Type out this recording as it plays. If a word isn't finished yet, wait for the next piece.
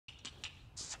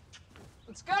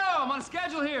Let's go! I'm on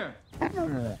schedule here.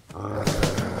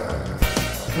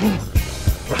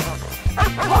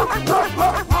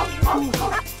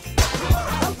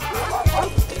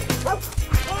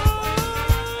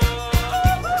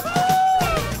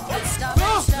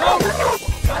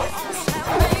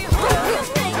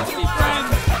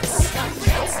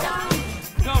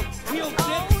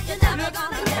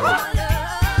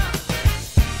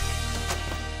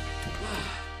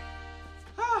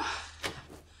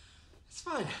 It's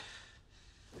fine.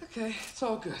 Okay, it's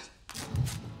all good.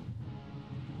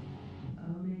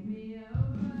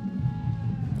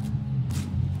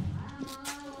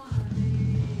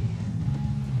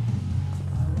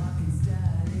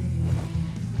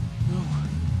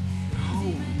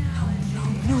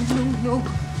 No.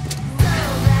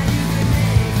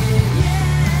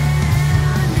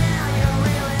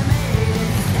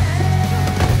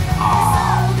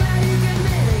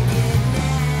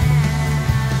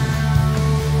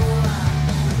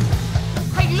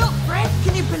 Hey, look, Fred,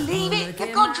 can you believe it?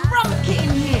 They've got drum kit in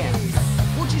here.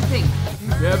 What do you think?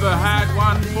 Never had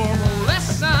one formal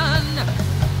lesson.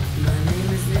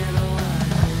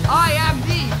 I am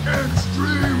the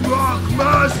Extreme Rock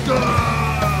Master!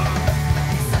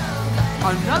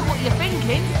 I know what you're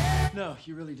thinking. No,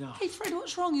 you really don't. Hey, Fred,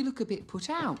 what's wrong? You look a bit put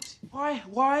out.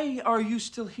 Why are you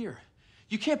still here?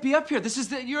 You can't be up here.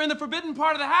 You're in the forbidden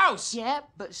part of the house. Yeah,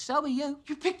 but so are you.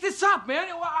 You picked this up, man.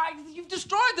 You've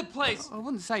destroyed the place. I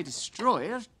wouldn't say destroy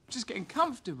it. I was just getting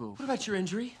comfortable. What about your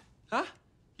injury? Huh?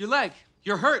 Your leg.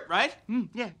 You're hurt, right?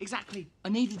 Yeah, exactly. I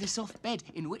needed a soft bed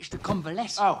in which to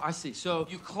convalesce. Oh, I see. So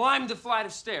you climbed a flight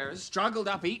of stairs. Struggled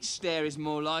up each stair is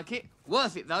more like it.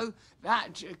 Worth it, though.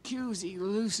 That jacuzzi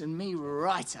loosened me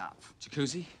right up.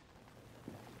 Jacuzzi?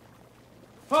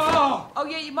 Oh! Oh,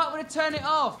 yeah, you might want to turn it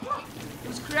off. It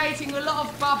was creating a lot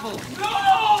of bubbles.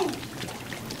 No!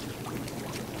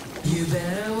 You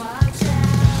better watch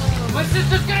out. My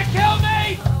sister's gonna kill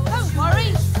me! Don't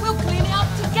worry, we'll clean it up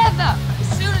together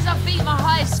as soon as I beat my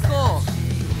highest score.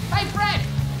 Hey, Fred,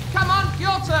 come on,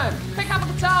 your turn. Pick up a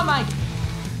guitar, mate.